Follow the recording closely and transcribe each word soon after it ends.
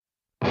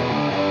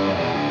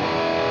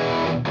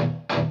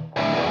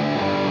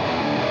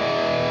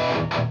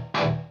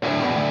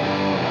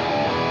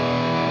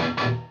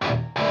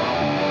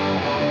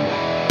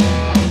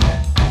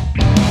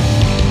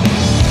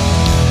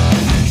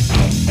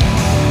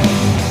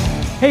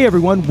Hey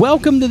everyone,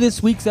 welcome to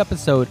this week's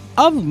episode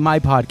of my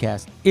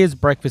podcast, Is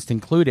Breakfast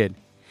Included?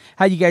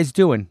 How you guys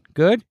doing?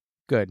 Good?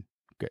 Good.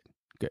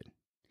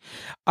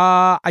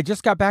 I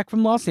just got back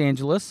from Los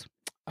Angeles.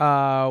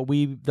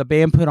 The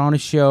band put on a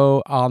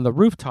show on the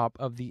rooftop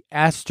of the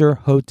Astor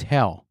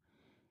Hotel.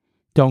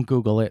 Don't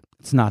Google it.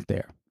 It's not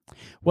there.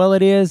 Well,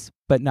 it is,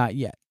 but not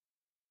yet.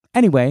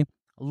 Anyway,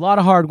 a lot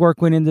of hard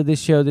work went into this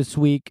show this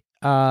week.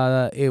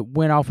 It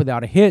went off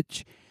without a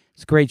hitch.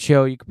 It's a great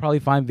show. You can probably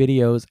find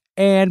videos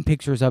and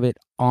pictures of it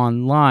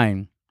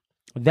online.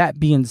 That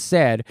being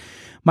said,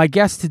 my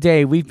guest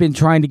today, we've been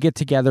trying to get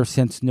together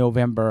since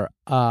November.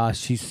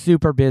 She's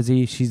super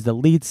busy. She's the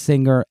lead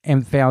singer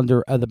and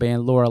founder of the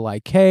band Lorelei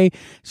K.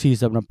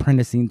 She's an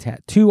apprenticing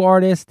tattoo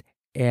artist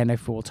and a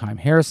full-time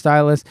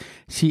hairstylist.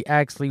 She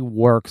actually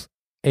works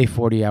a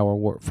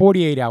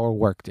 48-hour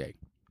workday.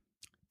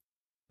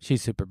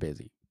 She's super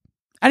busy.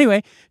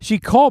 Anyway, she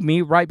called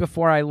me right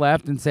before I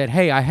left and said,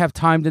 hey, I have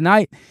time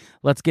tonight.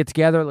 Let's get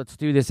together. Let's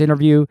do this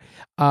interview.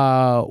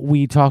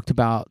 We talked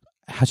about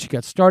how she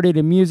got started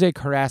in music,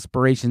 her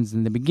aspirations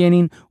in the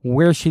beginning,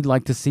 where she'd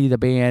like to see the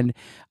band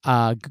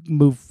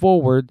move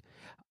forward.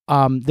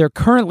 They're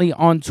currently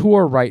on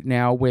tour right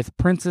now with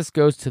Princess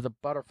Goes to the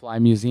Butterfly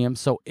Museum.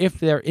 So if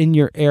they're in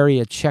your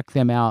area, check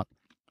them out.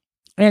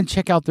 And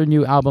check out their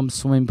new album,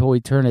 Swimming Pool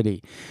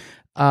Eternity.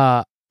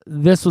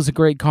 This was a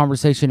great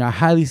conversation. I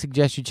highly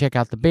suggest you check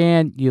out the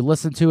band, you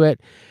listen to it,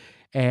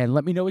 and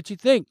let me know what you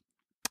think.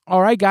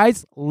 All right,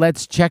 guys,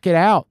 let's check it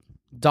out.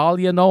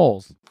 Dahlia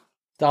Knowles.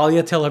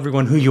 Dahlia, tell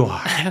everyone who you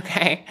are.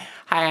 Okay.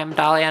 Hi, I'm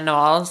Dahlia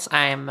Knowles.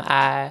 I'm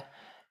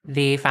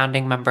the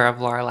founding member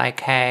of Lorelei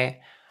K.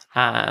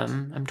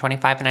 I'm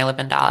 25 and I live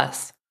in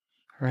Dallas.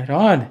 Right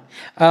on.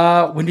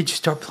 When did you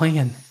start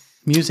playing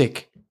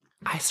music?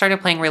 I started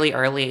playing really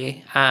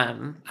early.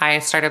 I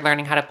started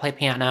learning how to play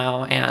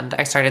piano, and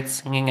I started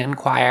singing in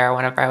choir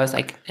whenever I was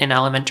in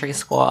elementary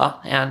school.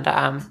 And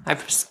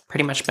I've just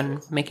pretty much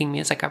been making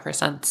music ever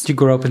since. Did you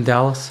grow up in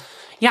Dallas?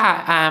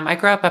 Yeah, I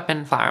grew up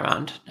in Flower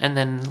Mound and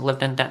then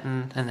lived in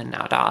Denton and then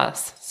now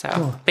Dallas. So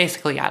cool.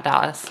 Basically,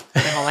 Dallas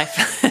my whole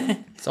life.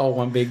 It's all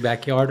one big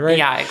backyard, right?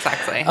 Yeah,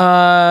 exactly.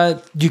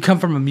 Do you come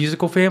from a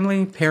musical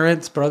family?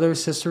 Parents,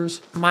 brothers,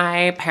 sisters?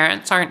 My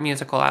parents aren't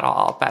musical at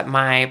all, but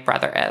my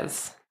brother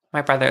is.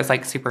 My brother is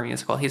super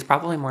musical. He's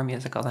probably more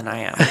musical than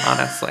I am,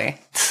 honestly.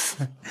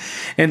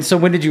 And so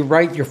when did you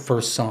write your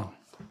first song?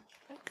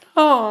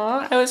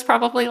 Oh, I was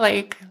probably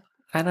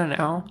I don't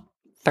know,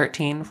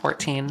 13,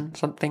 14,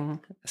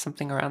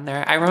 something around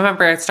there. I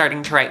remember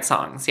starting to write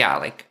songs,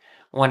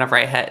 whenever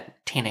I hit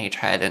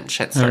teenagehood and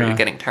shit started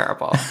getting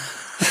terrible.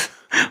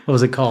 What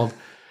was it called?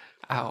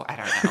 Oh, I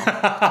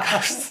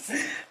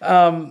don't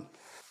know.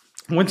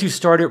 Once you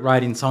started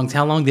writing songs,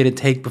 how long did it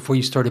take before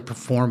you started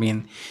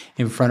performing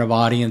in front of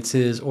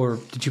audiences? Or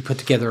did you put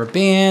together a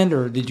band?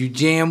 Or did you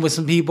jam with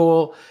some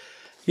people?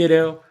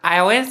 I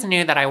always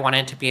knew that I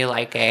wanted to be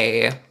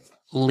a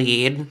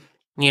lead.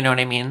 You know what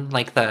I mean?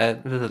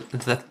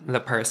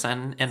 The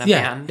person in a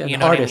band. Yeah, you the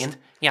know artist. What I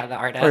mean? Yeah, the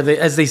artist. Or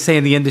as they say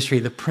in the industry,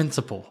 the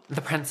principal. The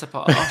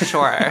principal,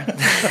 sure.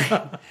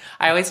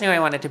 I always knew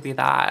I wanted to be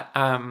that.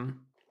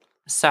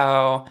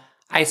 So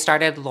I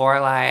started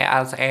Lorelei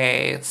as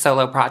a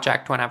solo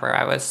project whenever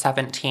I was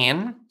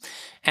 17.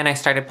 And I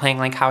started playing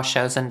house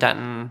shows in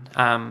Denton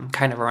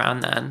kind of around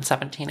then,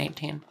 17,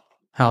 18.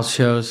 House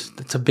shows.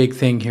 That's a big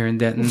thing here in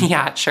Denton.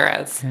 Yeah, it sure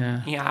is.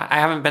 Yeah. I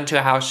haven't been to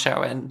a house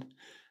show in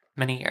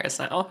many years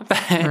now.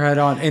 Right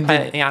on.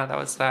 That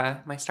was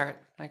my start,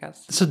 I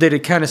guess. So did it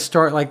kind of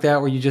start like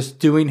that? Were you just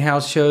doing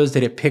house shows?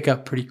 Did it pick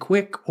up pretty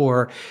quick?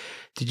 Or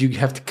did you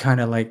have to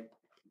kind of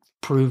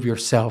prove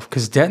yourself?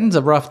 Because Denton's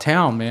a rough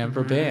town, man,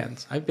 for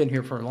bands. I've been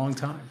here for a long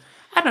time.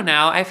 I don't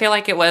know. I feel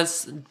like it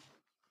was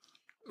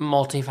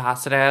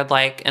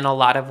multifaceted. In a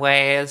lot of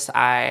ways,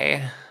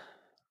 I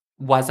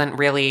wasn't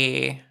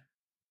really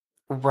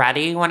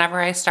ready whenever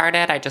I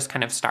started. I just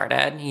kind of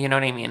started. You know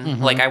what I mean?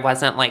 Mm-hmm. I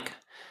wasn't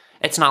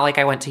it's not like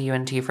I went to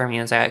UNT for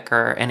music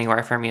or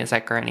anywhere for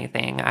music or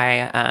anything.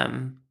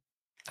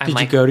 Did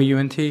you go to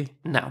UNT?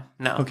 No.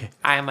 Okay.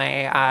 I'm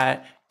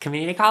a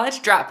community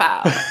college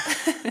dropout.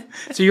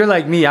 So you're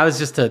like me. I was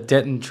just a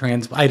Denton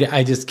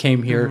I just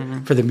came here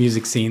for the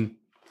music scene.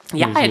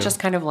 Yeah, I just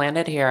kind of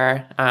landed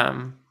here.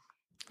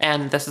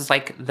 And this is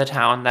the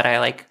town that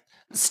I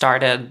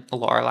started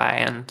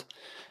Lorelei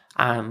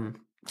and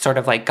sort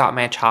of got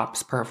my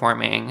chops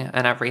performing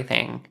and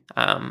everything.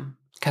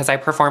 Because I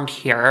performed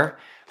here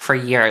for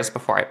years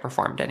before I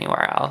performed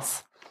anywhere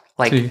else.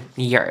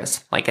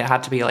 Years. It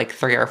had to be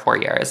 3 or 4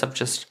 years of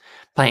just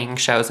playing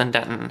shows in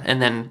Denton.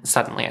 And then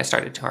suddenly I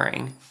started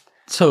touring.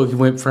 So you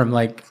went from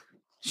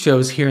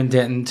shows here in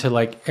Denton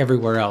to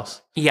everywhere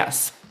else?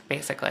 Yes,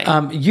 basically.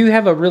 You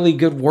have a really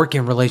good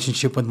working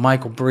relationship with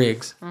Michael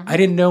Briggs. Mm-hmm. I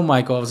didn't know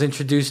Michael. I was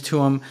introduced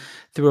to him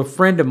through a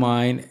friend of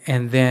mine.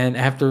 And then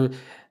after,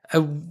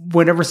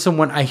 whenever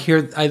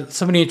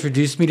somebody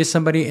introduced me to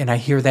somebody and I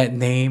hear that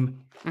name,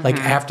 Like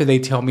after they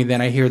tell me,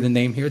 then I hear the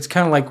name here. It's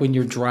kind of like when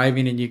you're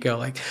driving and you go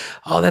like,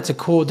 "Oh, that's a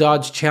cool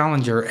Dodge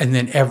Challenger," and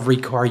then every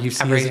car you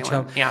see is a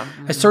Challenger. Yeah.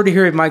 I started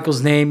hearing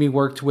Michael's name. He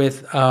worked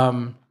with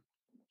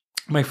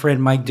my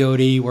friend Mike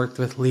Doty, worked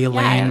with Leah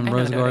Lane and I know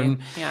Rose Doty. Garden.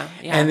 Yeah.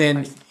 And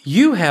then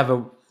you have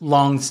a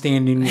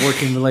long-standing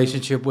working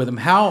relationship with him.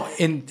 How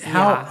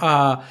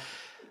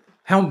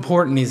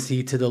important is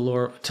he to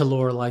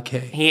Lorelei K?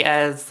 He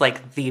is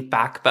like the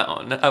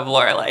backbone of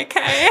Lorelei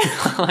K.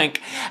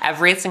 Like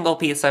every single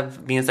piece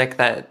of music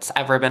that's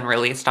ever been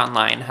released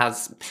online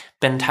has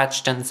been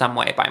touched in some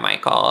way by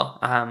Michael.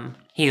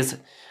 He's,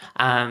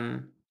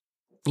 been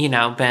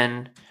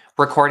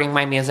recording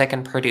my music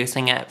and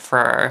producing it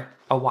for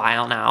a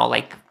while now,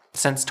 like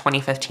since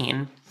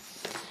 2015.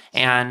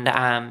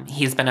 And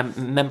he's been a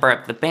member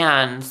of the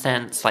band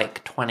since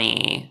like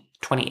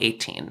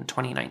 2018,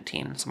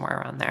 2019, somewhere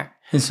around there.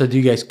 And so do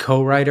you guys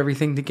co-write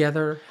everything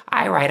together?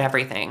 I write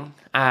everything.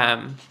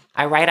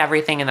 I write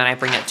everything and then I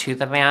bring it to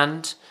the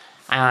band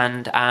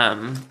and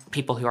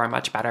people who are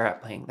much better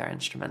at playing their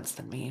instruments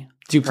than me.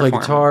 Do you play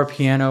guitar,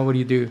 piano? What do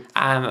you do?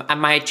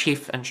 My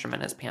chief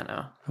instrument is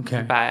piano.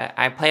 Okay. But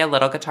I play a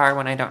little guitar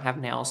when I don't have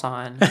nails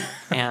on.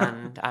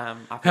 And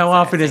how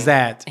often is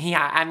that?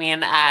 Yeah, I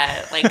mean,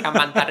 like a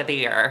month out of the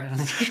year.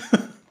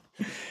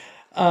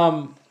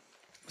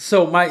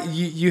 So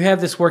you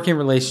have this working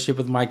relationship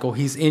with Michael.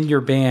 He's in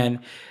your band.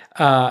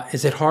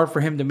 Is it hard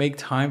for him to make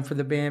time for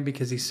the band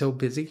because he's so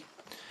busy?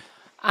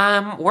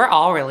 We're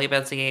all really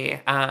busy.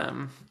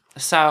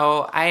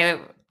 So I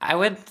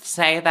would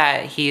say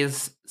that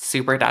he's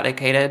super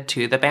dedicated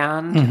to the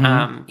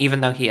band.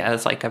 Even though he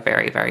is like a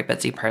very, very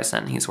busy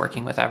person. He's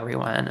working with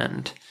everyone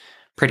and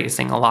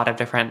producing a lot of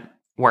different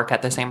work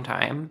at the same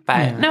time.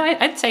 But no,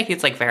 I'd say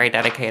he's like very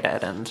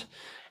dedicated and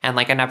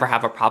like I never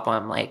have a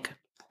problem like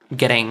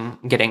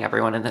getting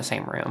everyone in the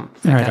same room.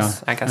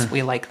 I guess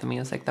we like the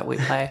music that we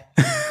play.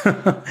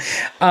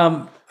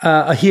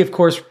 He of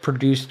course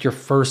produced your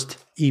first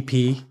EP.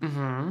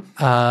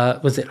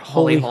 Was it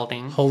Holy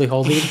Holding? Holy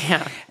Holding.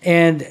 Yeah.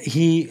 And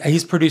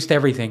he's produced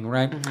everything,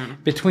 right?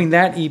 Between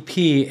that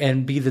EP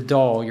and Be the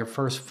Doll, your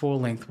first full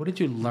length, what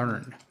did you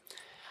learn?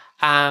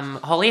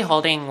 Holy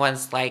Holding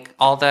was like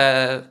all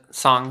the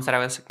songs that I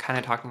was kind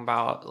of talking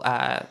about,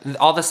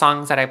 all the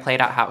songs that I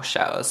played at house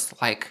shows,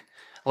 like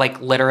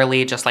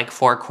literally just like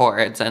 4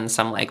 chords and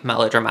some like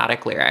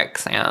melodramatic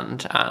lyrics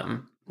and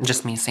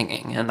just me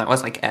singing, and that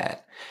was like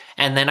it.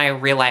 And then I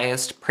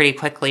realized pretty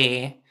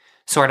quickly,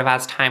 sort of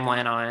as time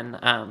went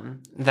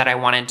on, that I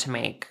wanted to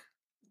make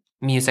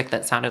music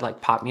that sounded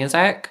like pop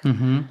music.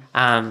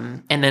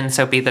 And then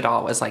so Be the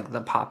Doll was like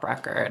the pop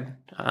record.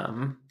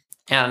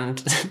 And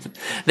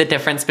the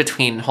difference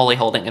between Holy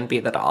Holding and Be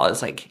the Doll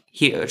is like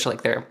huge.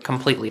 Like they're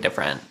completely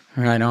different.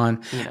 Right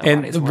on.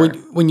 And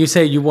when you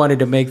say you wanted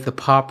to make the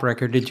pop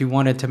record, did you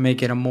want it to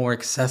make it a more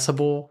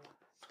accessible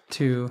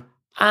to?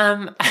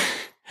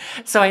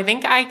 So I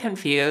think I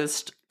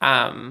confused.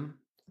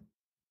 I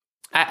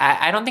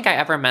don't think I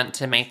ever meant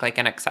to make like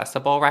an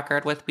accessible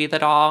record with Be the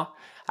Doll.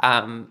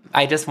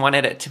 I just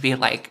wanted it to be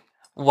like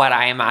what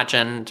I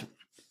imagined,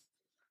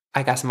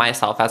 I guess,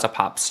 myself as a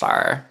pop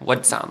star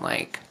would sound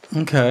like.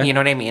 Okay. You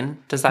know what I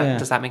mean? Does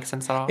that make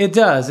sense at all? It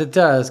does. It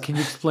does. Can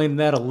you explain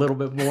that a little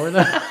bit more?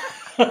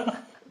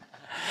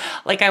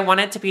 Like I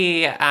wanted to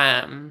be,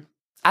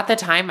 at the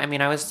time, I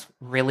mean, I was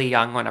really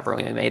young whenever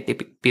we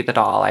made Be the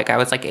Doll. Like I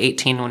was like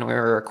 18 when we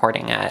were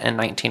recording it and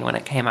 19 when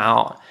it came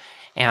out.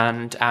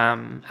 And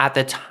at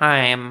the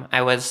time,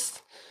 I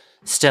was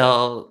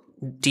still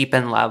deep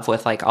in love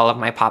with like all of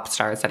my pop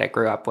stars that I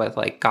grew up with,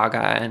 like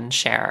Gaga and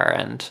Cher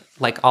and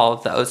like all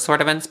of those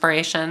sort of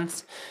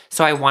inspirations.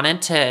 So I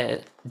wanted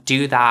to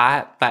do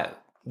that,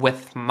 but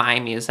with my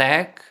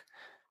music,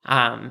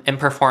 and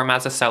perform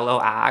as a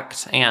solo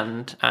act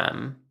and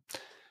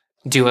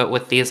do it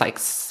with these like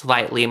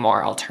slightly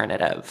more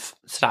alternative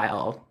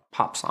style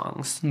pop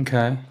songs.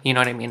 Okay. You know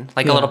what I mean?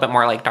 Like a little bit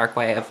more like dark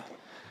wave.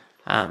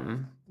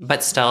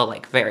 But still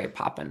like very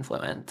pop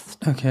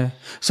influenced. Okay.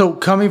 So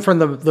coming from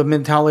the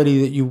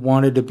mentality that you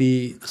wanted to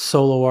be a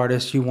solo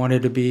artist, you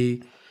wanted to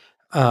be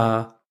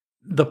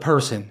the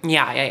person.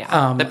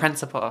 Yeah. The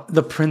principal.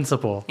 The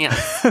principal. Yeah.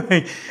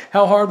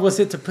 How hard was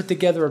it to put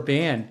together a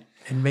band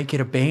and make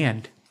it a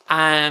band?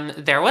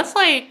 There was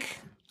like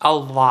a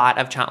lot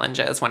of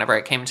challenges whenever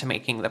it came to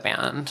making the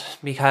band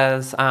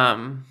because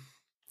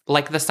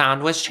like the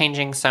sound was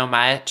changing so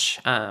much.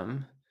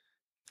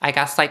 I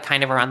guess like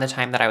kind of around the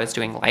time that I was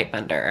doing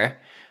Lightbender,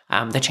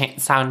 the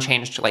sound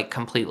changed like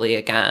completely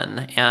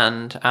again.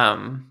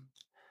 And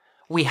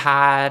we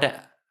had,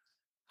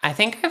 I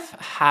think I've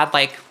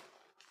had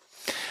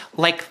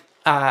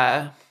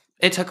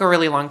it took a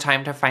really long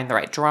time to find the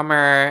right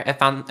drummer.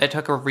 It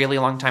took a really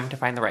long time to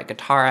find the right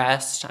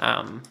guitarist.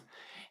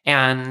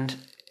 And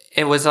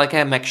it was like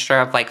a mixture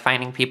of like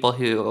finding people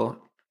who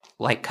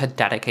like could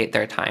dedicate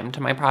their time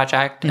to my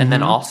project and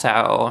then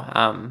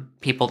also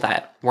people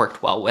that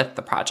worked well with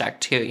the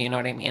project too, you know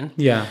what I mean?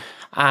 Yeah.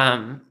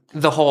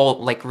 The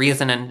whole like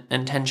reason and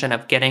intention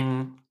of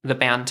getting the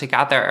band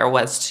together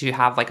was to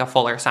have like a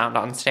fuller sound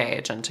on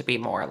stage and to be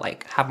more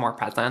like have more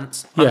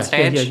presence on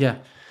stage. Yeah.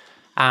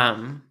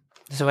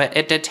 So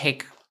it did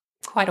take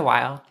quite a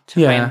while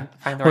to find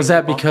the right Was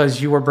that people.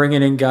 because you were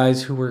bringing in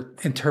guys who were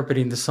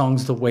interpreting the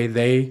songs the way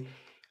they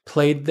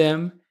played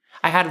them?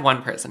 I had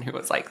one person who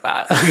was like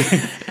that.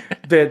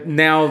 That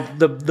now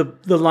the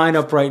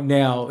lineup right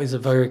now is a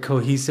very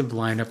cohesive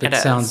lineup. It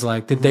sounds is.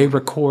 like. Did they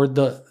record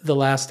the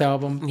last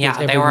album?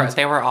 Yeah,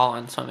 they were all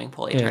on Swimming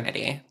Pool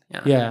Eternity.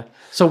 Yeah.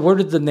 So where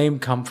did the name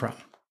come from?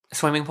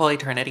 Swimming Pool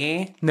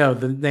Eternity? No,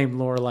 the name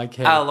Lorelei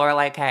K. Oh,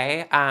 Lorelei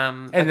K.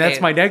 And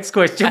that's my next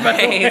question. By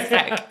the way.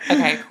 Sick.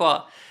 Okay,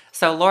 cool.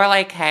 So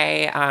Lorelei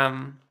K.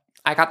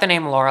 I got the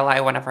name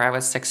Lorelei whenever I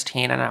was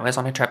 16 and I was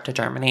on a trip to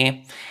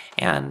Germany.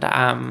 And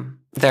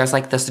there's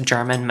like this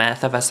German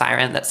myth of a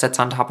siren that sits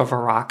on top of a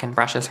rock and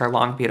brushes her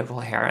long, beautiful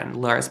hair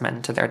and lures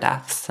men to their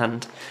deaths.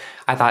 And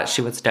I thought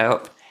she was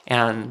dope.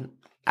 And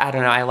I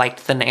don't know, I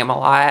liked the name a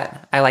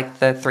lot. I liked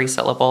the 3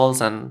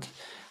 syllables and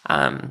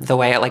the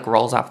way it like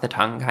rolls off the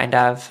tongue kind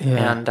of.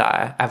 Yeah. And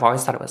I've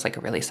always thought it was like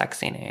a really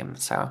sexy name.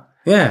 So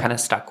Yeah. I kind of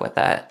stuck with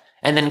it.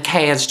 And then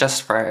K is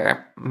just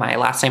for my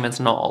last name is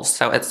Knowles.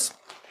 So it's,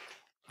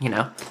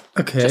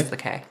 Okay. just the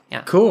K.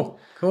 Yeah. Cool.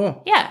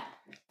 Yeah.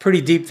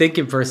 Pretty deep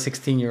thinking for a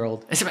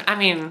 16-year-old. I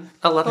mean,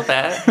 a little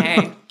bit.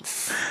 Hey.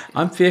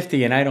 I'm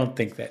 50 and I don't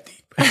think that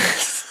deep.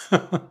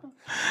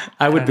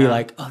 I would be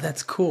like, oh,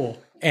 that's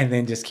cool. And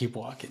then just keep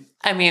walking.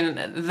 I mean,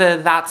 the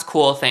that's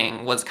cool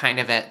thing was kind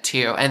of it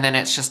too. And then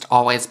it's just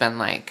always been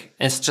like,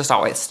 it's just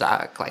always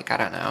stuck. Like, I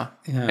don't know.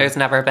 Yeah. There's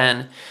never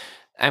been,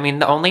 I mean,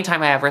 the only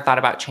time I ever thought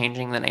about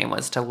changing the name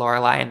was to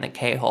Lorelei and the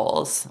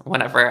K-Holes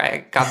whenever I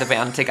got the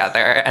band together.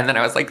 And then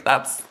I was like,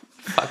 that's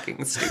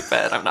fucking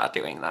stupid. I'm not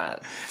doing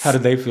that. How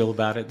did they feel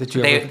about it? Did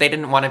you They ever...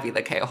 didn't want to be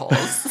the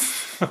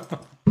K-Holes.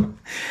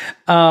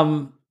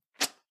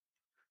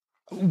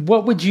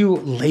 What would you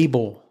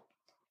label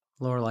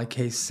Lorelei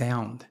K's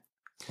sound?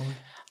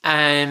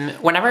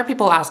 Whenever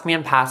people ask me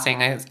in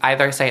passing, I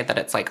either say that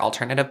it's like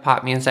alternative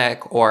pop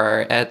music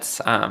or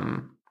it's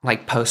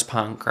like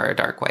post-punk or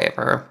dark wave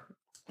or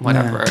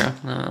whatever.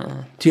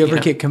 Yeah. Do you ever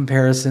get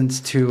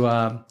comparisons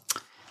to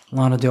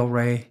Lana Del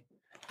Rey?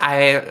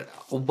 I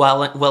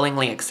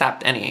willingly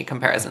accept any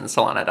comparisons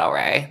to Lana Del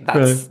Rey.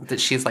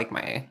 She's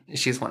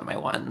one of my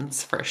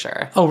ones for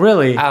sure. Oh,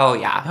 really? Oh,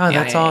 yeah. Oh,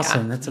 that's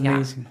awesome. Yeah. That's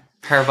amazing.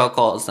 Her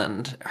vocals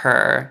and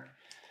her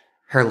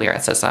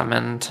lyricism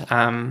and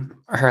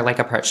her like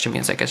approach to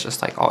music has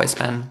just like always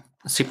been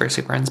super,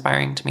 super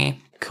inspiring to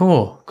me.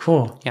 Cool.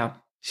 Yeah.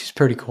 She's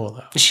pretty cool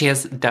though. She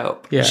is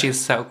dope. Yeah. She's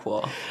so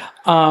cool.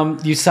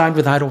 You signed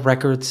with Idol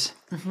Records.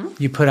 Mm-hmm.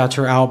 You put out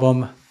your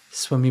album,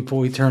 Swimming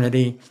Pool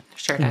Eternity,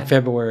 in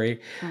February.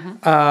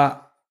 Mm-hmm.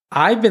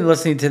 I've been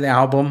listening to the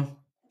album.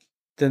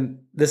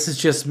 Then this is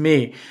just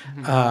me.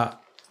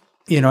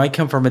 Mm-hmm. I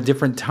come from a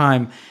different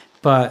time,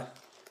 but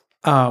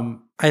I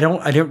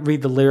didn't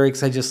read the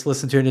lyrics. I just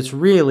listened to it. It's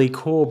really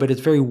cool, but it's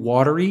very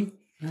watery.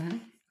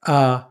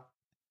 Mm-hmm.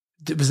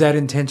 Was that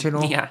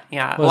intentional? Yeah.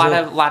 A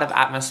lot of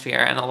atmosphere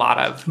and a lot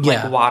of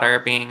like water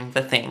being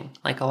the thing.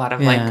 Like a lot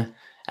of like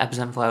ebbs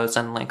and flows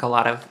and like a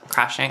lot of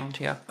crashing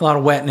too. A lot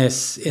of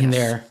wetness in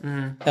there.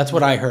 Mm-hmm. That's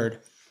what I heard.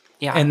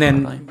 Yeah. And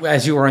then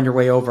as you were on your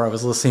way over, I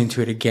was listening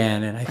to it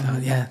again and I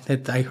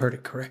thought, I heard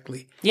it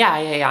correctly.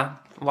 Yeah.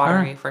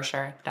 Watery for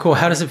sure. Definitely. Cool.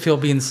 How does it feel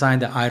being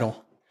signed to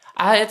Idol?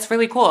 It's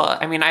really cool.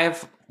 I mean,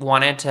 I've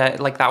wanted to,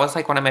 like, that was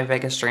like one of my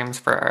biggest dreams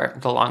for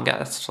the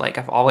longest. Like,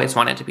 I've always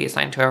wanted to be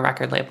signed to a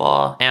record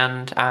label.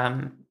 And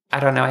I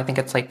don't know, I think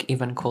it's like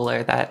even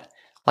cooler that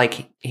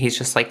like he's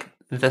just like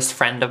this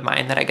friend of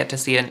mine that I get to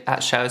see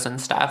at shows and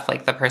stuff.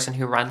 Like the person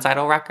who runs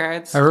Idol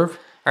Records. Irv,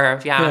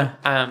 yeah.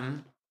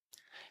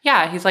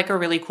 Yeah, he's like a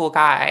really cool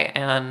guy.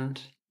 And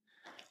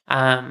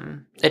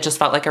it just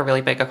felt like a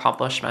really big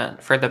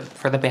accomplishment for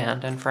the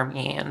band and for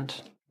me and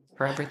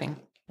for everything.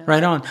 Yeah.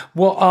 Right on.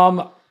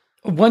 Well,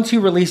 once you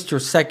released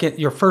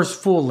your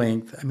first full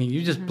length, I mean,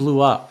 you just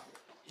blew up.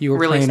 You were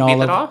Released playing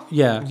Beat It Off?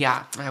 Yeah.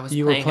 Yeah, I was.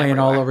 You were playing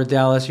all over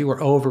Dallas. You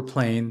were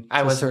overplaying.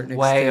 I was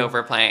way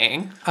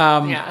overplaying.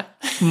 Yeah.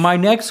 My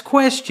next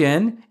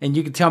question, and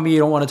you can tell me you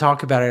don't want to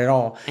talk about it at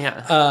all.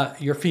 Yeah.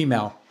 You're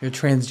female. You're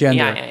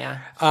transgender.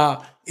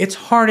 Yeah. It's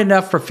hard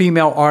enough for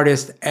female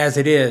artists as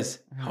it is.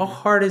 Mm-hmm. How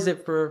hard is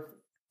it for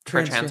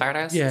trans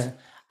artists? Yeah.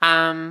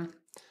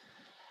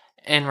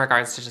 In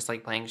regards to just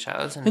like playing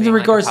shows and in being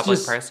regards like a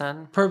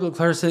public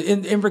person.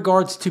 In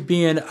regards to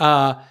being,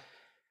 I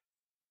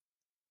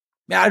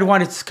don't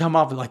want it to come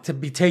up like to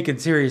be taken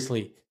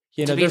seriously.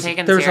 There's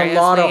a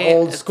lot of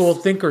old school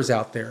thinkers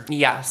out there.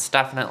 Yes,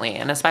 definitely,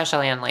 and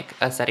especially in like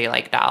a city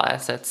like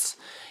Dallas,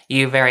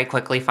 you very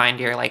quickly find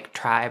your like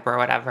tribe or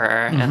whatever,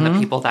 and the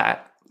people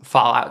that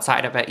fall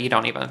outside of it you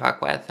don't even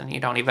fuck with, and you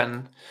don't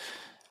even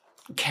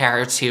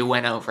care to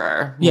win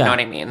over. You know what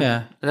I mean?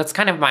 Yeah. That's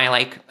kind of my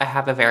like, I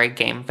have a very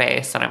game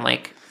face and I'm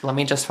like, let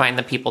me just find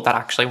the people that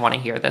actually want to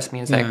hear this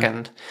music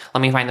and let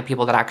me find the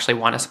people that actually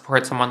want to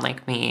support someone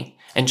like me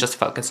and just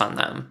focus on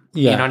them.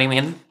 Yeah. You know what I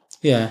mean?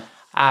 Yeah.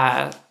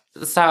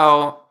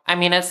 So I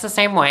mean, it's the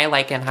same way,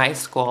 like, in high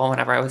school,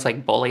 whenever I was,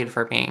 like, bullied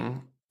for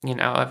being,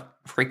 a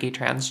freaky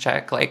trans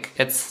chick. Like,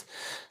 it's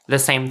the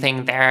same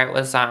thing there. It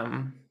was, I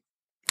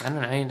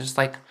don't know, you just,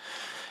 like,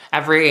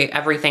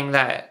 everything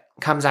that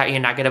comes at you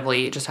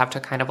negatively, you just have to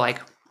kind of,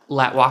 like,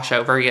 let wash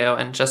over you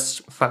and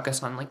just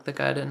focus on, like, the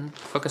good and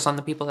focus on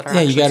the people that are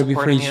Yeah, you actually got to be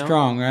supporting pretty you.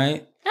 strong,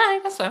 right? Yeah, I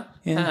guess so.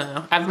 Yeah. I don't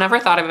know. I've never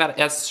thought of it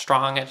as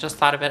strong. I just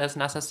thought of it as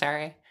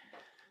necessary.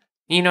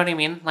 You know what I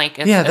mean? Like,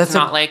 it's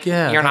not like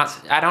you're not,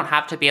 I don't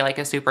have to be like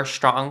a super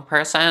strong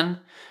person.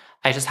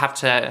 I just have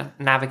to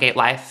navigate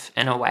life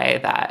in a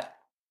way that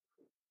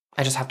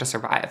I just have to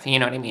survive. You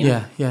know what I mean?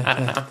 Yeah. I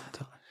don't know.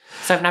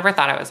 So I've never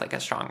thought I was like a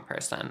strong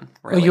person.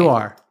 Really. Well, you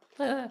are.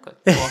 Cool.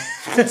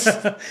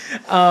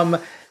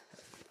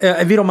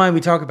 If you don't mind,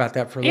 we talk about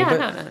that for a little bit.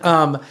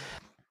 No.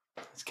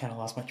 I just kind of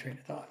lost my train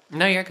of thought.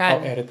 No, you're good.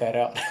 I'll edit that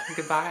out.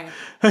 Goodbye.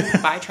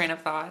 Goodbye, train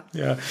of thought.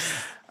 Yeah.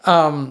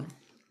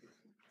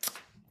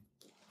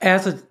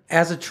 As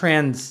a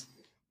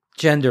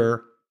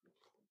transgender,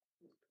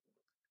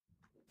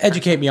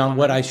 educate me on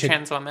what I should.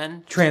 Trans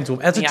woman.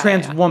 As a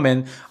trans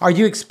woman, are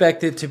you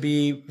expected to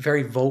be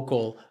very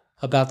vocal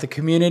about the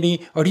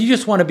community, or do you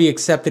just want to be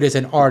accepted as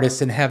an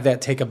artist and have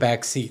that take a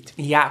back seat?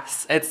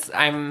 Yes,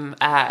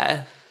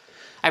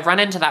 I've run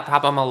into that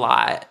problem a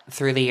lot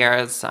through the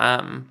years,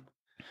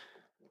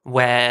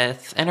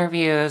 with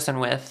interviews and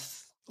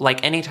with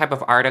like any type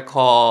of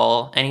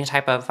article, any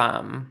type of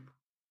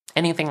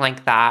anything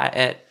like that.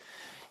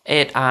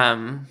 It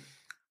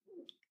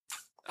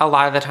a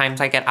lot of the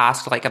times I get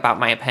asked like about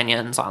my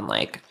opinions on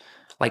like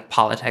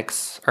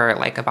politics or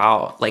like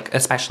about like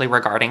especially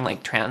regarding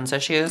like trans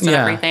issues and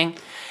everything.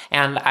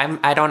 And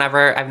I've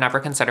never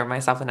considered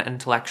myself an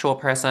intellectual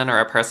person or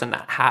a person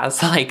that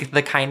has like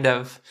the kind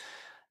of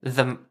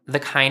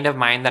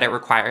mind that it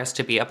requires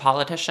to be a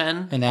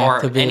politician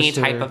or any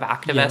type of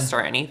activist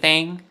or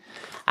anything.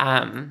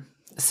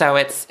 So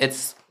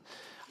it's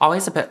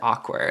always a bit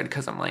awkward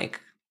because I'm like,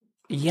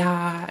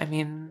 yeah, I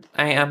mean,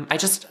 I'm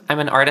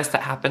an artist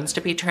that happens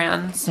to be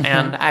trans,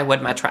 and I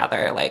would much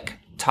rather like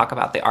talk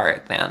about the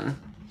art than,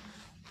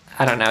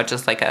 I don't know,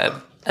 just like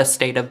a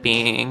state of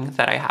being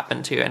that I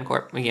happen to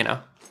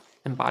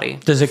embody.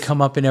 Does it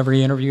come up in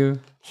every interview?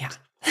 Yeah.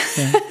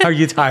 Are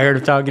you tired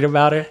of talking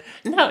about it?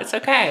 No, it's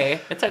okay.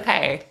 It's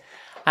okay.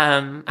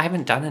 I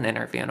haven't done an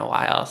interview in a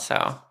while,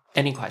 so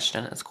any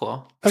question is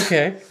cool.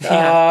 Okay.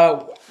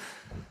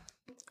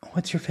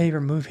 What's your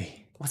favorite movie?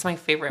 What's my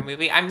favorite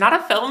movie? I'm not a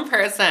film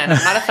person.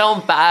 I'm not a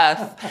film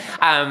buff.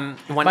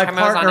 My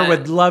partner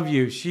would love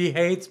you. She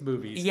hates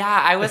movies. Yeah,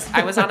 I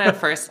was on a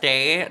first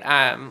date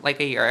like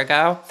a year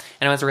ago,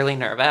 and I was really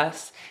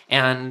nervous.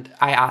 And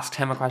I asked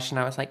him a question.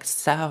 I was like,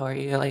 "So, are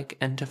you like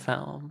into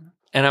film?"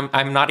 And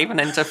I'm not even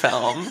into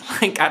film.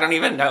 Like, I don't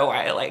even know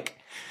why I like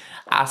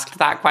asked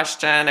that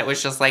question. It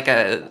was just like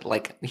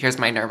here's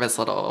my nervous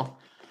little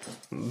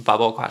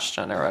bubble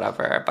question or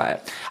whatever.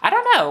 But I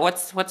don't know.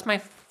 What's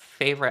my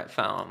favorite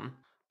film?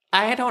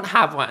 I don't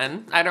have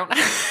one. I don't.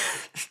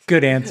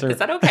 Good answer. Is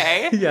that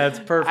okay? Yeah, it's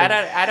perfect.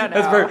 I don't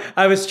know. That's perfect.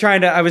 I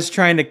was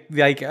trying to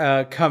like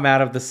come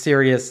out of the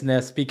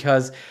seriousness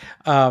because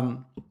I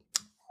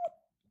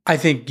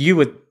think you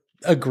would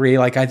agree.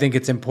 Like, I think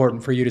it's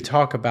important for you to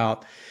talk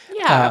about.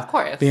 Yeah, of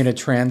course. Being a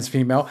trans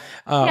female.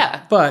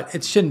 But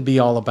it shouldn't be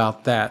all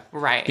about that.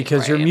 Right.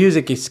 Because your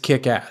music is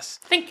kick-ass.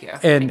 Thank you.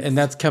 And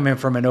that's coming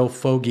from an old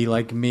fogey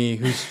like me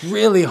who's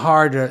really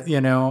hard to,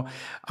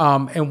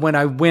 and when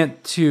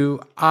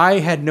I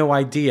had no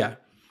idea.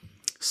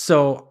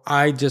 So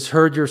I just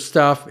heard your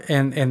stuff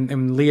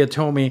and Leah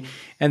told me.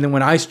 And then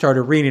when I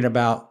started reading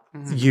about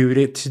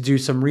you to do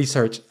some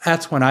research,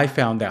 that's when I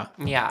found out.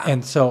 Yeah.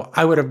 And so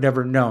I would have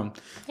never known.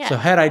 Yeah. So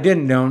had I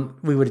didn't known,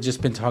 we would have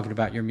just been talking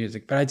about your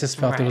music. But I just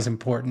felt it was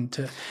important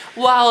to.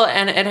 Well,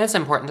 and it is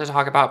important to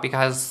talk about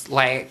because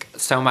like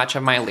so much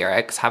of my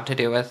lyrics have to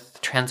do with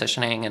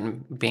transitioning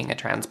and being a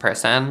trans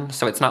person.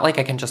 So it's not like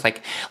I can just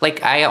like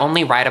I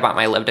only write about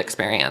my lived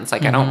experience.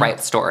 Like I don't write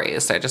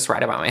stories. I just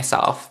write about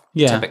myself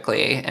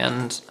typically.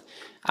 And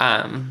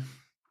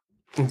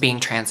being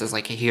trans is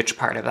like a huge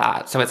part of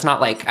that. So it's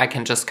not like I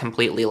can just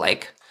completely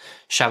like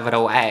shove it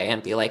away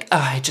and be like, oh,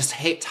 I just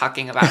hate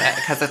talking about it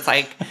because it's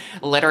like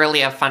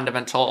literally a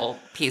fundamental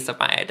piece of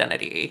my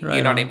identity. Right,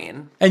 you know what I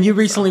mean? And you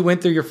recently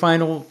went through your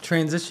final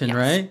transition,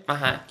 right?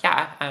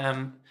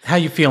 Yeah. How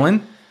you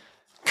feeling?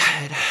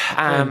 Good.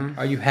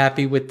 Are you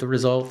happy with the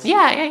results?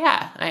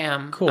 Yeah. I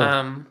am. Cool.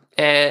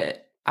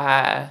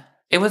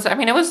 It was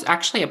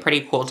actually a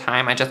pretty cool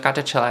time. I just got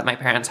to chill at my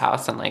parents'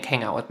 house and like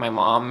hang out with my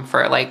mom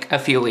for like a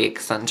few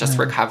weeks and just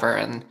recover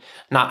and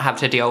not have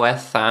to deal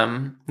with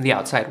the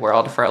outside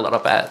world for a little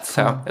bit.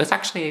 So it was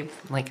actually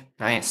like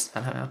nice. I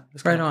don't know. It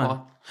was right on.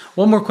 Cool.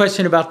 One more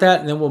question about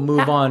that and then we'll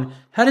move on.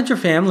 How did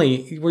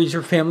was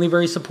your family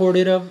very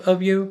supportive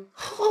of you?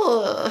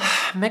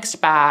 Mixed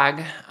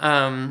bag.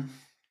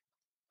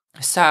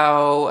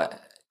 So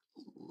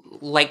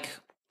like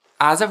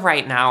as of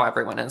right now,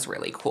 everyone is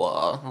really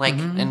cool. Like,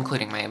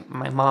 including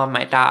my mom,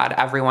 my dad,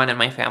 everyone in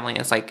my family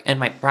is like, and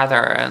my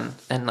brother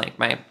and like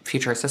my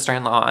future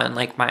sister-in-law and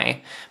like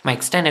my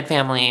extended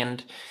family,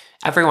 and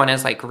everyone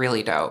is like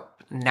really dope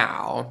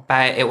now.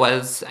 But it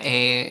was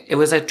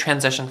a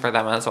transition for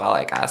them as well,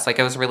 I guess. Like,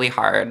 it was really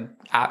hard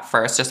at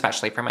first,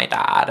 especially for my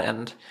dad.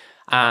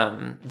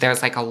 And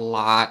there's like a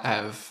lot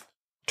of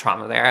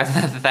trauma there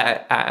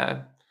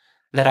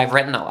that I've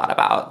written a lot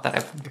about, that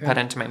I've put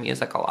into my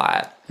music a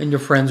lot. And your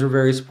friends were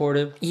very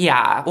supportive?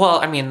 Yeah. Well,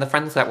 I mean, the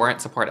friends that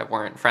weren't supportive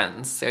weren't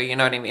friends. So you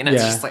know what I mean?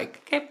 It's just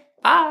like, okay,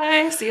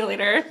 bye. See you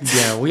later.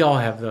 Yeah, we all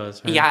have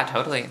those, right? Yeah,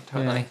 totally.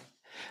 Yeah.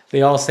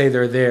 They all say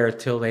they're there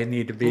till they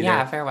need to be there.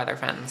 Yeah, fair weather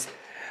friends.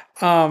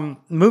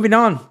 Moving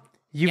on.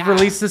 You've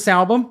released this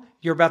album.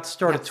 You're about to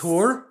start a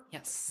tour.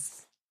 Yes.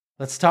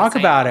 Let's talk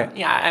about it.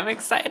 Yeah, I'm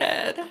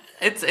excited.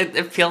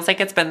 It feels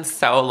like it's been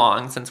so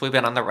long since we've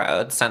been on the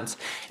road, since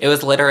it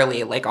was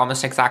literally like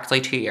almost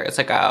exactly 2 years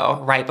ago,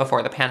 right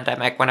before the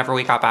pandemic, whenever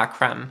we got back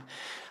from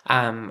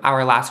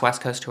our last West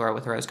Coast tour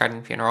with Rose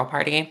Garden Funeral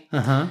Party.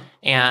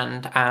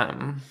 And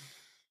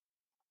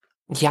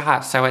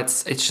so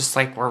it's just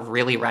like we're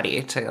really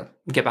ready to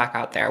get back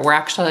out there. We're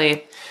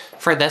actually,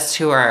 for this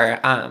tour,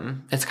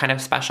 it's kind of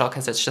special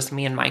because it's just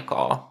me and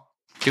Michael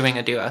doing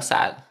a duo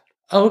set.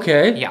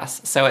 Okay.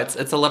 Yes. So it's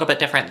a little bit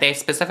different. They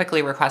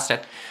specifically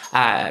requested,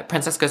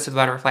 Princess Goes to the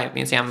Butterfly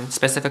Museum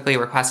specifically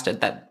requested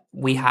that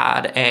we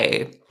had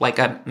a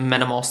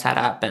minimal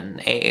setup and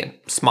a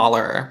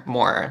smaller,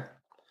 more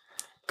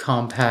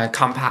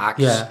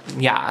compact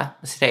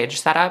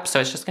stage setup. So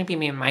it's just going to be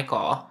me and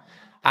Michael,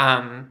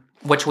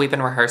 which we've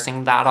been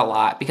rehearsing that a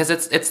lot because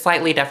it's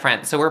slightly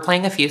different. So we're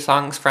playing a few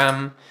songs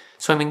from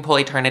Swimming Pool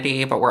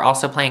Eternity, but we're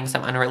also playing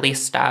some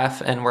unreleased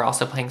stuff, and we're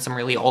also playing some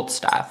really old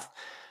stuff.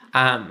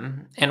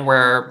 And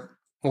we're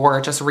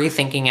just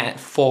rethinking it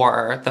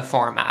for the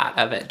format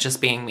of it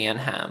just being me and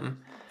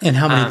him. And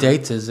how many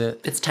dates is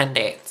it? It's 10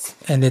 dates.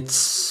 And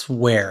it's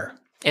where?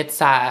 It's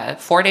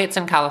 4 dates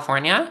in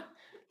California.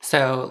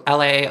 So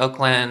LA,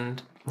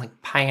 Oakland,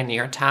 like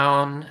Pioneer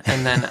Town,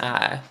 and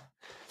then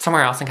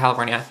somewhere else in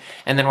California.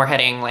 And then we're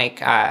heading like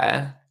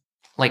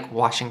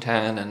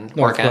Washington and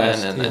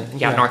Northwest, Oregon and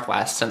then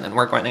Northwest, and then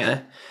we're going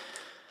to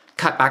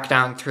cut back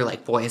down through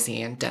like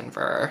Boise and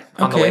Denver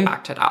on the way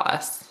back to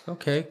Dallas.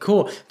 Okay,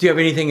 cool. Do you have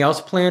anything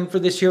else planned for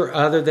this year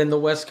other than the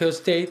West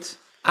Coast dates?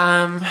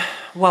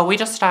 Well, we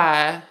just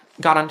got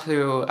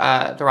onto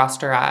the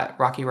roster at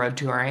Rocky Road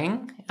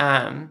Touring.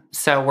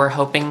 So we're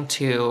hoping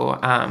to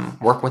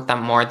work with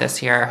them more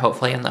this year,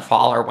 hopefully in the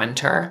fall or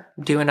winter,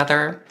 do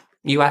another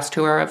U.S.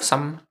 tour of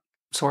some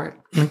sort,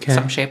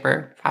 some shape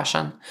or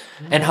fashion.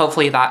 And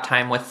hopefully that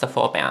time with the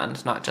full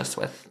band, not just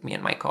with me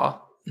and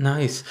Michael.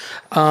 Nice.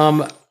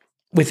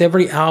 With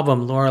every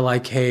album, Lorelei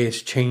K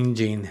is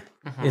changing.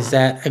 Is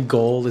that a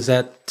goal? Is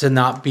that to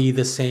not be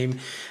the same?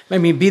 I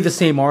mean, be the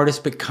same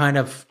artist, but kind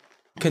of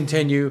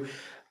continue.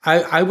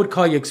 I would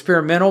call you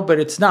experimental, but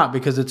it's not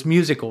because it's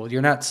musical.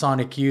 You're not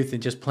Sonic Youth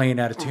and just playing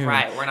out of tune.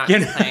 Right. We're not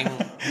just playing.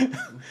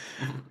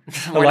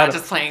 We're not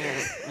just playing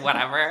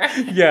whatever.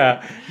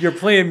 Yeah. You're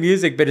playing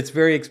music, but it's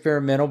very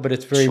experimental, but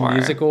it's very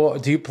musical.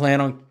 Do you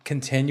plan on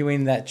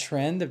continuing that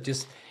trend of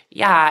just...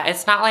 Yeah,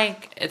 it's not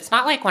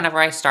like whenever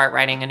I start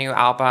writing a new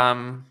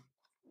album,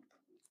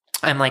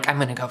 I'm like, I'm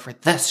going to go for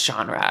this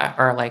genre,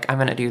 or like, I'm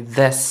going to do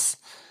this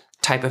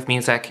type of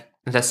music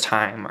this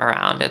time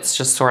around. It's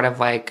just sort of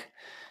like,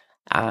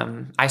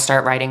 I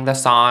start writing the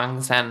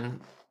songs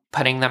and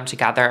putting them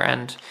together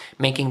and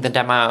making the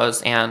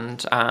demos,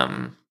 and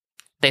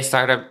they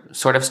sort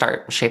of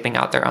start shaping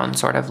out their own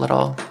sort of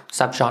little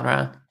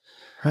subgenre.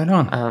 Right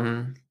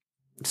on.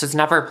 So it's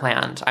never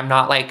planned. I'm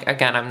not like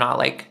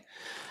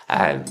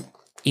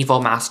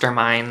evil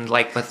mastermind,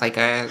 like with like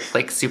a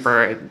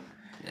super.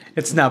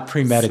 It's not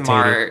premeditated.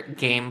 Smart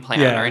game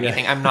plan or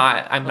anything.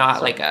 Yeah. I'm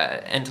not like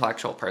a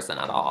intellectual person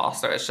at all.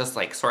 So it's just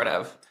like sort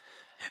of.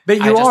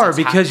 But you are,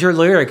 because your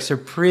lyrics are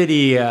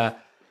pretty.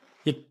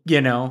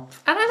 You know.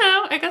 I don't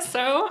know. I guess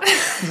so.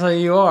 So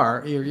you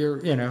are.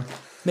 You're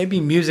maybe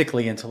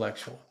musically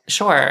intellectual.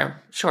 Sure.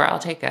 I'll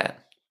take it.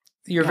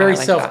 You're very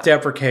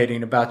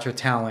self-deprecating about your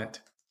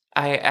talent.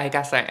 I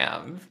guess I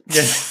am.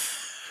 Yeah.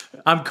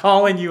 I'm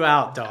calling you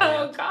out,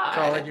 Dahlia. Oh God.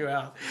 Calling you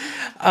out.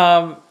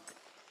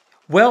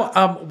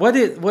 What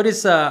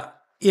is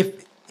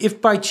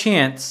if by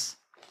chance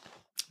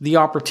the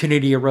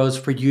opportunity arose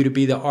for you to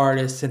be the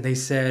artist and they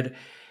said,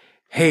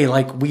 hey,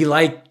 like, we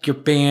like your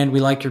band,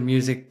 we like your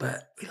music,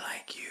 but we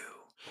like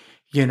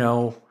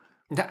you,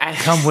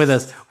 come with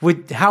us.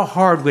 How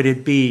hard would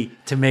it be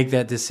to make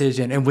that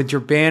decision? And would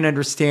your band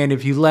understand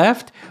if you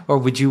left, or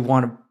would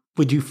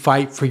you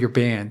fight for your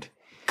band?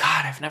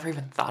 God, I've never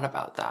even thought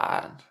about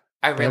that.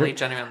 I really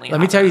genuinely Let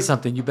me tell you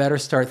something. You better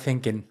start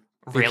thinking.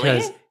 Really?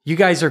 Because you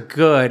guys are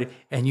good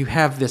and you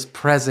have this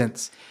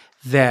presence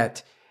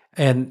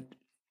and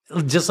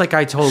just like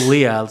I told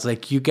Leah, I was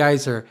like, you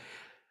guys are,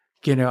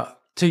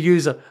 to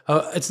use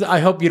I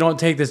hope you don't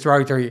take this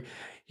derogatory.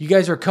 you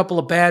guys are a couple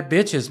of bad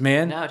bitches,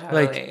 man. No,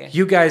 totally. Like,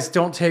 you guys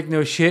don't take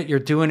no shit. You're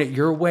doing it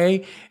your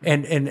way.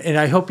 And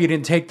I hope you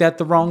didn't take that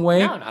the wrong way.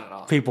 No, not at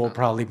all. People will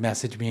probably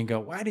message me and go,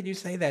 why did you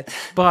say that?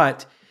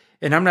 But,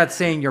 and I'm not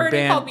saying your Bernie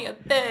band. called me a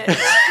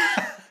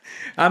bitch.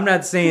 I'm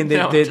not saying that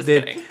No, I'm just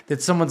kidding.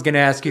 that someone's going to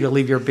ask you to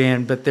leave your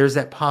band, but there's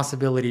that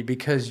possibility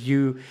because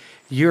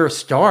you're a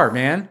star,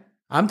 man.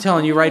 I'm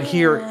telling you right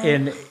here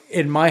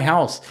in my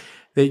house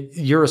that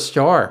you're a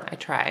star. I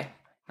try.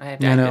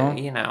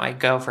 I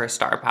go for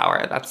star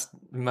power. That's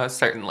most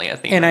certainly a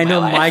theme. And I know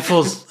life.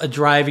 Michael's a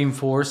driving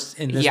force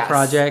in this Yes.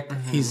 project.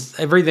 Mm-hmm. He's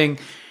everything.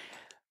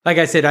 Like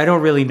I said, I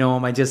don't really know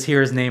him. I just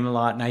hear his name a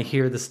lot, and I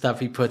hear the stuff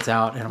he puts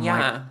out, and I'm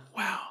like,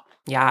 wow.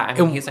 Yeah, I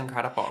mean, he's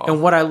incredible.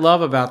 And what I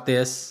love about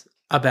is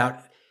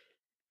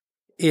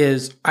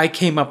I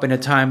came up in a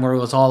time where it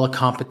was all a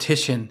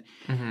competition.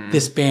 Mm-hmm.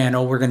 This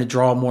band, we're going to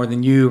draw more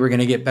than you. We're going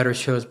to get better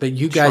shows. But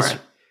you guys, Sure.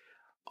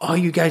 all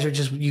you guys are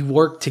just, you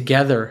work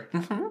together.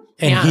 Mm-hmm.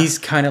 And he's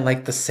kind of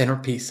like the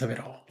centerpiece of it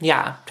all.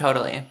 Yeah,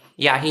 totally.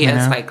 Yeah, he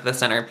is like the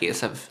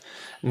centerpiece of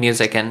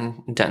music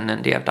in Denton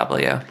and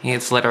DFW.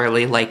 He's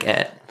literally like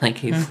it. Like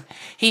he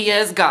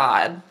is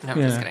God. No,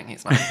 I'm just kidding.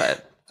 He's not.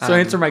 But so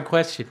answer my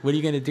question. What are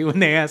you going to do when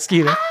they ask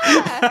you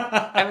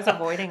that? I was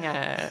avoiding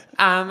it.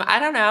 I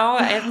don't know.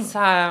 It's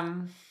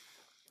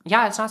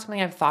it's not something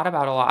I've thought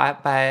about a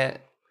lot, but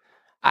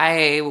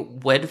I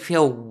would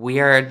feel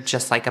weird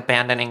just like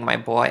abandoning my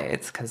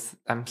boys because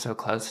I'm so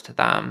close to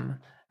them.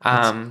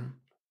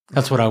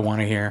 That's what I want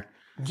to hear.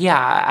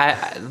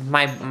 Yeah,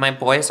 my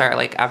boys are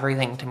like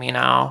everything to me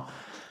now,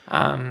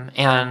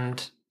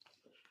 and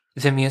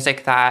the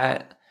music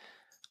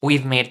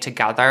we've made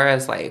together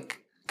is like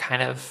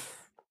kind of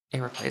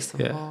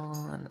irreplaceable.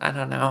 Yeah. And I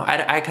don't know.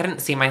 I couldn't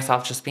see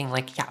myself just being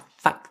like, yeah,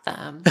 fuck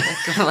them.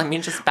 Like, let me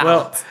just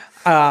bounce.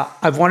 Well,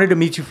 I've wanted to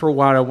meet you for a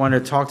while. I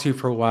wanted to talk to you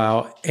for a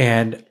while.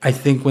 And I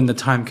think when the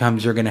time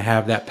comes, you're going to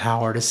have that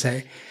power to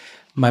say,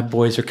 my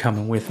boys are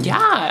coming with me.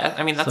 Yeah,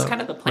 I mean, that's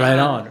kind of the plan. Right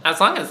on. As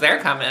long as they're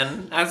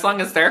coming, as long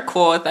as they're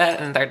cool with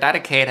it and they're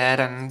dedicated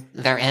and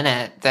they're in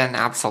it, then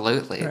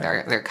absolutely,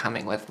 they're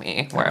coming with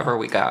me wherever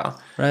we go.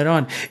 Right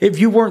on. If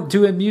you weren't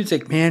doing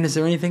music, man, is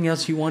there anything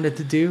else you wanted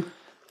to do?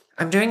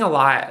 I'm doing a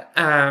lot.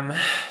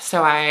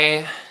 So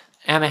I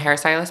am a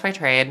hairstylist by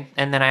trade,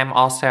 and then I'm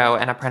also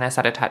an apprentice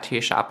at a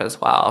tattoo shop as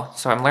well.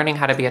 So I'm learning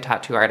how to be a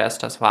tattoo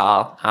artist as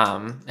well.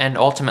 And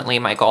ultimately,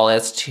 my goal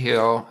is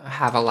to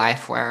have a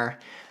life where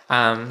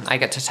I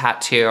get to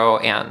tattoo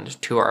and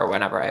tour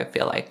whenever I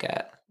feel like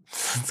it.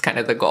 It's kind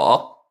of the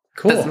goal.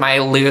 Cool. That's my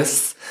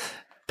loose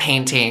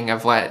painting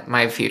of what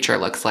my future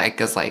looks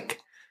like is like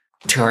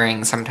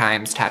touring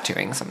sometimes,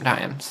 tattooing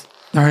sometimes.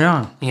 Right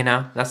on. You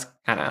know, that's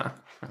kind of...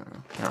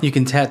 You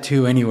can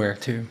tattoo anywhere,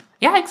 too.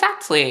 Yeah,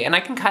 exactly. And I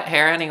can cut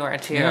hair anywhere,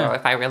 too, Yeah.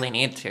 if I really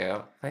need to.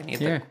 If I need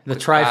the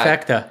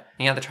trifecta.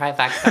 Yeah, the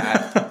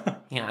trifecta.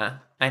 Yeah,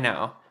 I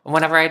know.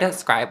 Whenever I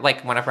describe,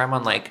 like, whenever I'm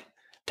on, like,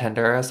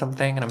 Tinder or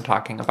something and I'm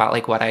talking about,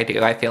 like, what I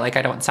do, I feel like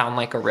I don't sound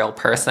like a real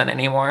person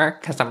anymore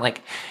because I'm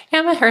like, yeah,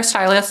 I'm a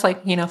hairstylist,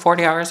 like,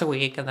 40 hours a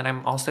week, and then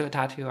I'm also a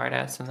tattoo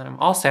artist, and then I'm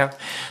also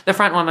the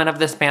front woman of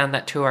this band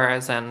that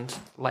tours, and,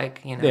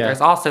 like,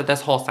 there's also this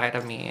whole side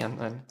of me, and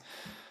then...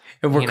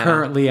 And we're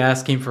currently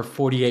asking for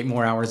 48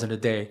 more hours in a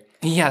day.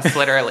 Yes,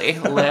 literally.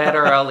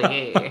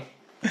 Literally.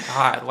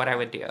 God, what I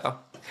would do.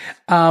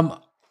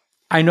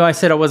 I know I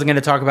said I wasn't going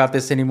to talk about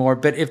this anymore,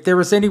 but if there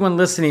was anyone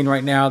listening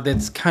right now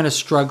that's kind of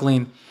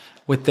struggling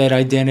with that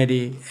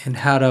identity and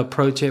how to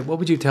approach it, what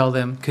would you tell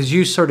them? Because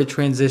you started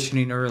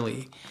transitioning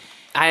early.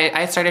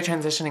 I started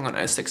transitioning when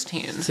I was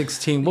 16.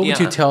 16. What would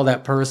you tell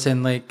that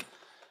person? Like,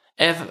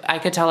 if I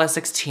could tell a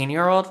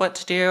 16-year-old what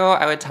to do,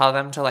 I would tell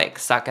them to, like,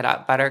 suck it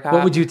up, buttercup.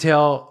 What would you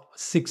tell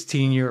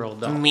 16-year-old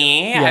though?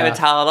 Me? Yeah. I would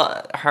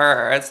tell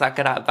her, suck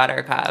it up,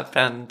 buttercup.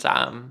 And,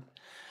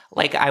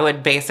 like, I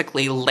would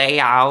basically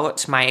lay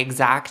out my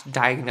exact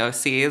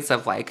diagnoses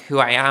of, like, who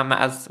I am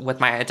as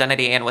with my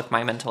identity and with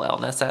my mental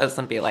illnesses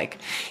and be like,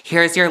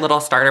 here's your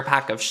little starter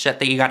pack of shit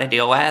that you got to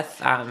deal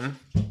with.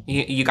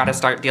 You got to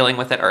start dealing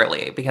with it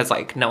early because,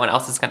 like, no one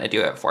else is going to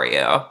do it for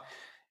you.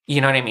 You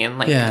know what I mean?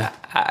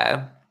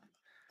 Like,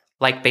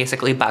 like,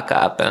 basically buck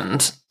up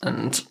and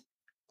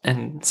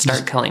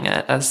start killing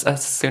it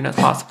as soon as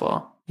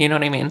possible. You know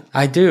what I mean?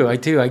 I do. I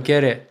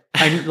get it.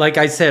 Like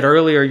I said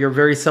earlier, you're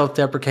very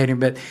self-deprecating,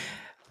 but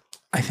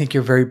I think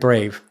you're very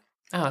brave.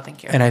 Oh,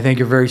 thank you. And I think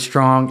you're very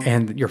strong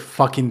and you're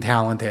fucking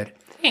talented.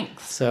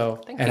 Thanks.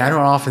 So, Thank and you. I don't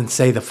often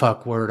say the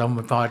fuck word on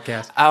my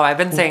podcast. Oh, I've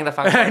been saying the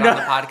fuck word on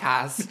the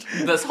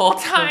podcast this whole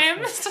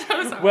time. So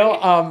sorry.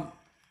 Well,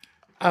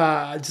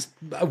 just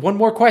one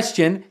more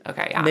question.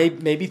 Okay, yeah.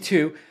 Maybe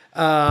two.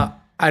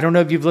 I don't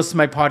know if you've listened to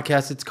my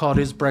podcast. It's called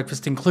Is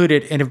Breakfast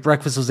Included? And if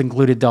breakfast was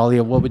included,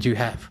 Dahlia, what would you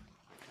have?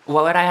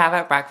 What would I have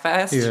at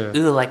breakfast? Yeah.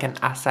 Ooh, like an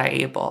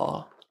acai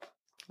bowl.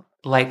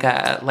 Like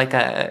a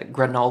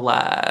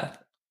granola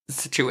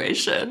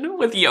situation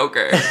with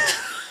yogurt.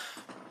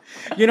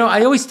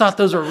 I always thought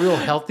those were real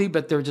healthy,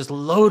 but they're just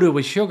loaded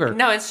with sugar.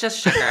 No, it's just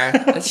sugar.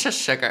 It's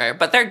just sugar,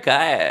 but they're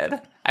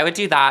good. I would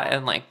do that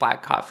and like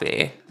black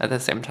coffee at the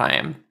same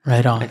time.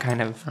 Right on.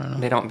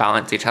 They don't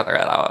balance each other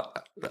at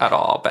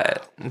all,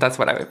 but that's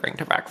what I would bring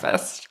to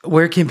breakfast.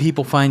 Where can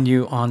people find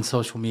you on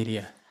social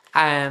media?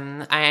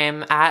 I'm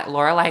at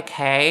Lorelei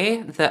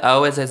K. The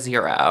O is a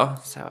 0,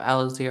 so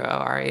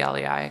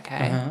LZORELEIK.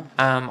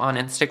 On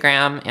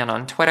Instagram and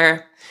on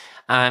Twitter.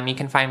 You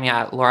can find me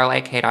at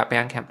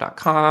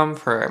loreleik.bandcamp.com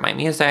for my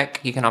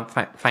music. You can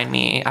find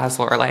me as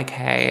Lorelei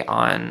K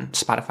on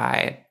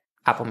Spotify,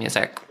 Apple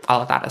Music,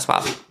 all of that as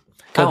well.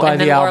 Buy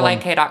and the then album.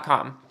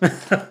 loreleik.com.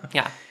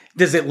 Yeah.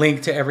 Does it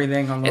link to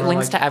everything on Lorelei? It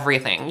links to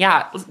everything.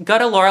 Yeah. Go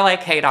to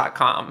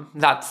loreleik.com.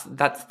 That's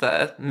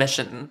the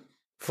mission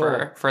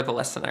for the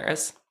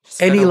listeners.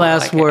 Any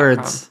last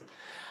words?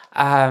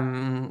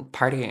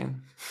 Partying.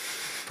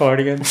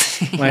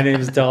 Partying. My name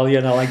is Dahlia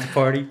and I like to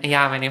party.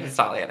 Yeah, my name is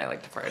Dahlia and I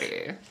like to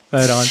party.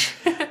 Right on.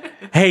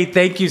 Hey,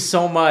 thank you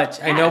so much.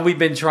 Yeah. I know we've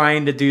been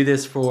trying to do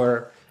this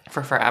for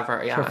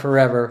forever, yeah. For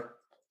forever.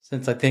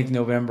 Since I think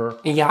November.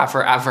 Yeah,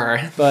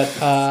 forever. But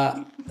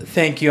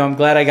thank you. I'm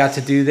glad I got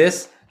to do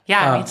this.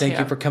 Yeah, me too. Thank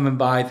you for coming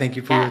by. Thank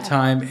you for your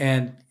time.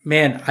 And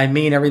man, I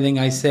mean everything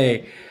I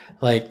say.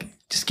 Like,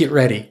 just get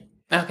ready.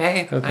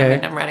 Okay.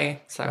 I'm ready.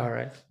 So all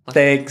right.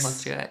 Thanks.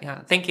 Let's do it.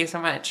 Yeah. Thank you so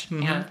much.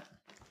 Mm-hmm. Yeah.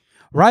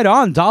 Right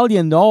on.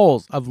 Dahlia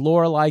Knowles of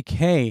Lorelei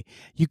K.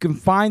 You can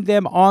find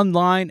them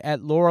online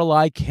at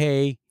Lorelei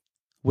K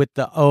with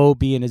the O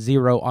being a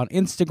 0 on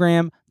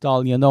Instagram.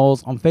 Dahlia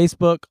Knowles on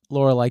Facebook.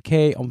 Lorelei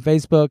K on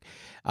Facebook.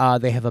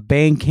 They have a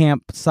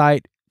Bandcamp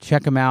site.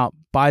 Check them out.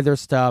 Buy their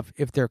stuff.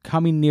 If they're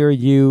coming near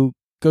you,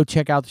 go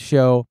check out the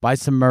show. Buy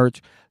some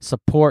merch.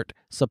 Support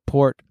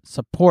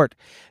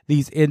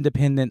these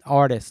independent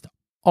artists.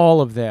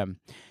 All of them.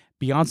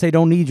 Beyonce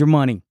don't need your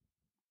money.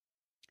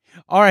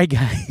 All right,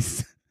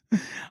 guys.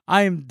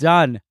 I am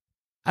done.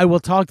 I will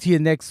talk to you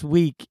next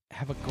week.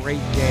 Have a great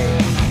day.